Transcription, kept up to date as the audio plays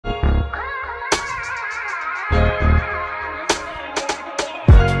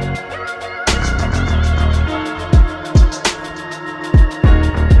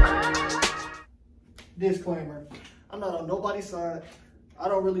disclaimer. I'm not on nobody's side. I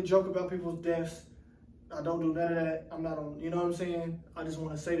don't really joke about people's deaths. I don't do none of that. I'm not on, you know what I'm saying? I just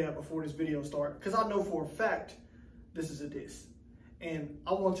want to say that before this video starts. Because I know for a fact this is a diss. And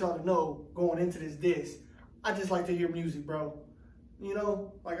I want y'all to know, going into this diss, I just like to hear music, bro. You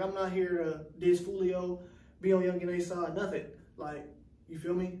know? Like, I'm not here to diss Fulio, be on Yungeen's side, nothing. Like, you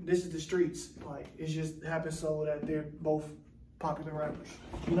feel me? This is the streets. Like, it just happens so that they're both popular rappers.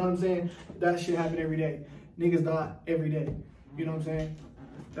 You know what I'm saying? That shit happen every day. Niggas die every day. You know what I'm saying?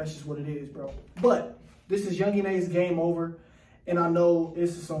 That's just what it is, bro. But this is Yungeen's Game Over. And I know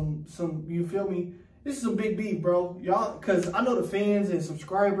this is some, you feel me? This is some big beef, bro. Y'all, because I know the fans and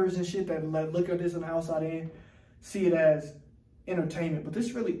subscribers and shit that like, look at this on the outside in, see it as entertainment. But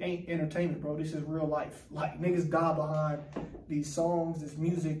this really ain't entertainment, bro. This is real life. Like, niggas die behind these songs, this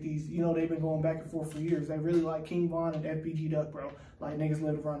music, these, you know, they've been going back and forth for years. They really like King Von and FBG Duck, bro. Like, niggas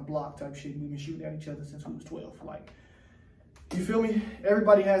live around the block type shit. We've been shooting at each other since we was 12. Like, you feel me?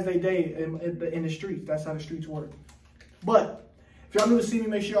 Everybody has their day in the streets. That's how the streets work. But if y'all new to see me,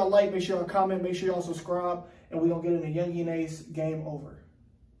 make sure y'all like, make sure y'all comment, make sure y'all subscribe, and we're going to get into Yungeen's Game Over.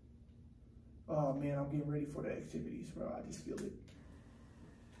 Oh, man, I'm getting ready for the activities, bro. I just feel it.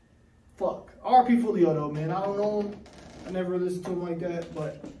 Fuck. RP Fulio, though, man. I don't know him. I never listened to him like that,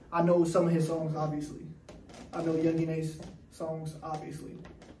 but I know some of his songs, obviously. I know Yungeen's songs, obviously.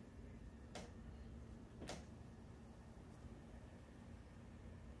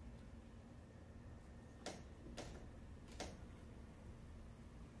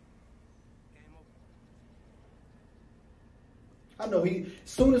 I know as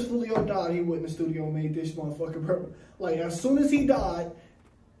soon as Fulio died, he went in the studio and made this motherfucker, bro. Like, as soon as he died,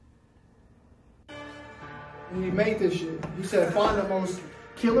 and he made this shit. He said, find the most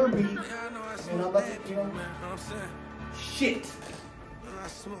killer beat, and I'm about to, you know, shit. I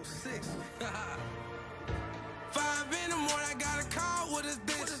smoke 6. 5 in the morning, I got a call. What is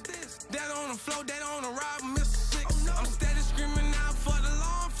this? That on the floor, that on the ride, Mr. 6. I'm steady screaming out for the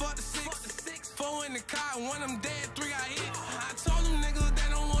law, for the 6. 4 in the car, 1 of them dead, 3 I hit. I told them niggas they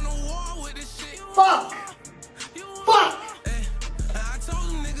don't want no war with this shit. Fuck! Fuck! I told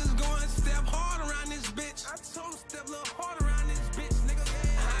them niggas go and step hard around this bitch. I told them step a little hard around this bitch, nigga.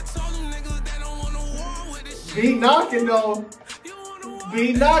 I told them niggas they don't want no war with this shit. Be knocking, though.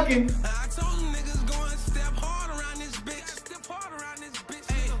 Be knocking. I told them niggas go and step hard around this bitch. Step hard around this bitch.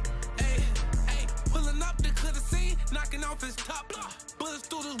 Hey, pulling up to cut the scene, knocking off his top. Bullets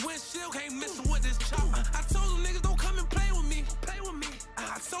through this windshield, can't miss with this chop. I told them niggas don't come and play with me.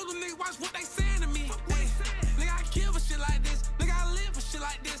 I told them niggas watch what they saying to me. Nigga, I kill for shit like this. Nigga, I live for shit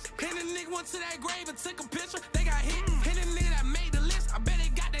like this. And the nigga went to that grave and took a picture. They got hit. And the nigga that made the list, I bet they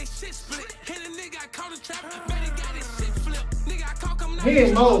got that shit split. And the nigga got caught in trap, I bet they got that shit flipped. Nigga, I caught him. He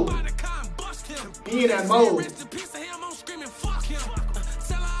in mode. He in that mode. Rest in peace of him, I'm screaming, fuck him.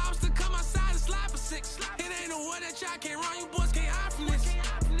 Tell her I was to come outside and slide for 6. It ain't no way that y'all can't run, you boys can't hide from this.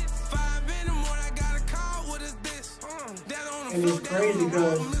 5 in the morning, I got a call, what is this? That on the And floor, it's crazy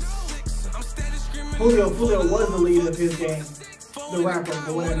because I'm steady screaming. Fulio was the lead of his game. The rapper,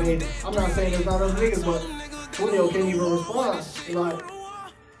 the one that made it. I'm not saying there's not those niggas, but Fulio can't even respond. Like,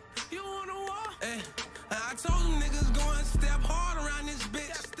 I told them niggas go and step hard around this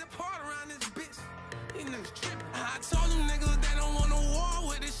bitch. Step hard around this bitch. These niggas tripping. I told them niggas they don't want no war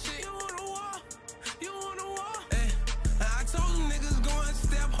with this shit. You want a war? You want a war? I told them niggas go and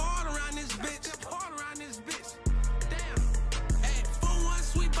step hard around this bitch. Step hard around this bitch. Damn. Hey, 4-1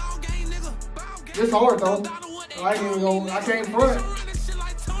 sweet ball game, nigga. Ball game. it's hard, though. I ain't even gonna, I can't front.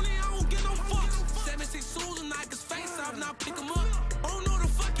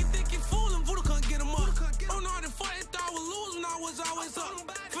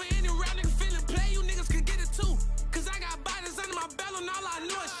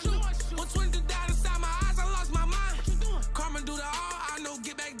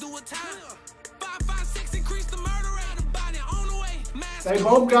 They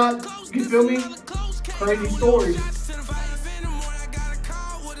both got, you feel me, crazy stories.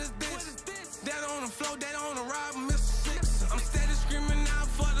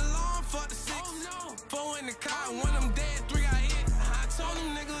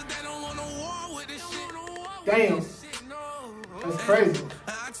 Damn, that's crazy.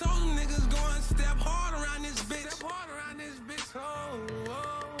 I told them niggas go and step hard around this bitch.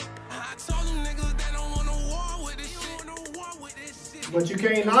 I told them niggas they don't want no war with this shit. But you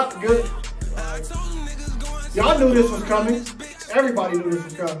can't not good. Y'all knew this was coming. Everybody knew this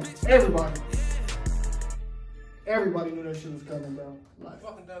was coming. Everybody. Everybody knew that shit was coming, bro. Like,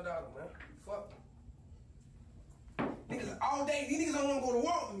 Fucking done man. Fuck. Niggas all day, these niggas don't want to go to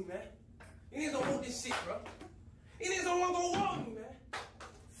war with me, man. You niggas don't want this shit, bro. You niggas don't want to go walk with me, man.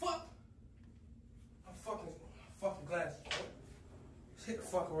 Fuck. I'm fucking glasses, bro. Just hit the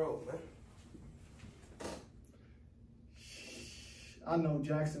fucking road, man. I know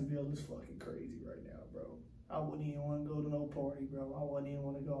Jacksonville is fucking crazy right now, bro. I wouldn't even want to go to no party, bro. I wouldn't even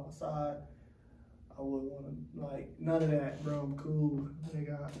want to go outside. I wouldn't want to, like, none of that, bro. I'm cool.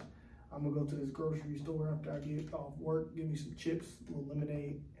 Nigga, I'm going to go to this grocery store after I get off work, give me some chips, a little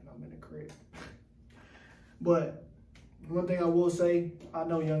lemonade, and I'm in the crib. But one thing I will say, I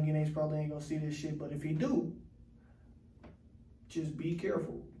know Yungeen probably ain't going to see this shit, but if he do, just be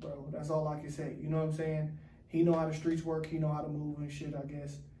careful, bro. That's all I can say. You know what I'm saying? He know how the streets work. He know how to move and shit, I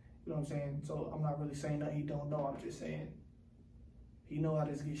guess. You know what I'm saying? So I'm not really saying that he don't know. I'm just saying he know how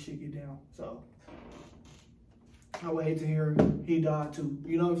this shit get down. So I would hate to hear he died too.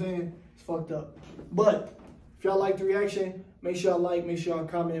 You know what I'm saying? It's fucked up. But if y'all like the reaction, make sure y'all like, make sure y'all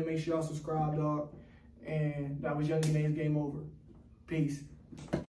comment, make sure y'all subscribe, dog. And that was Yungeen's Game Over. Peace.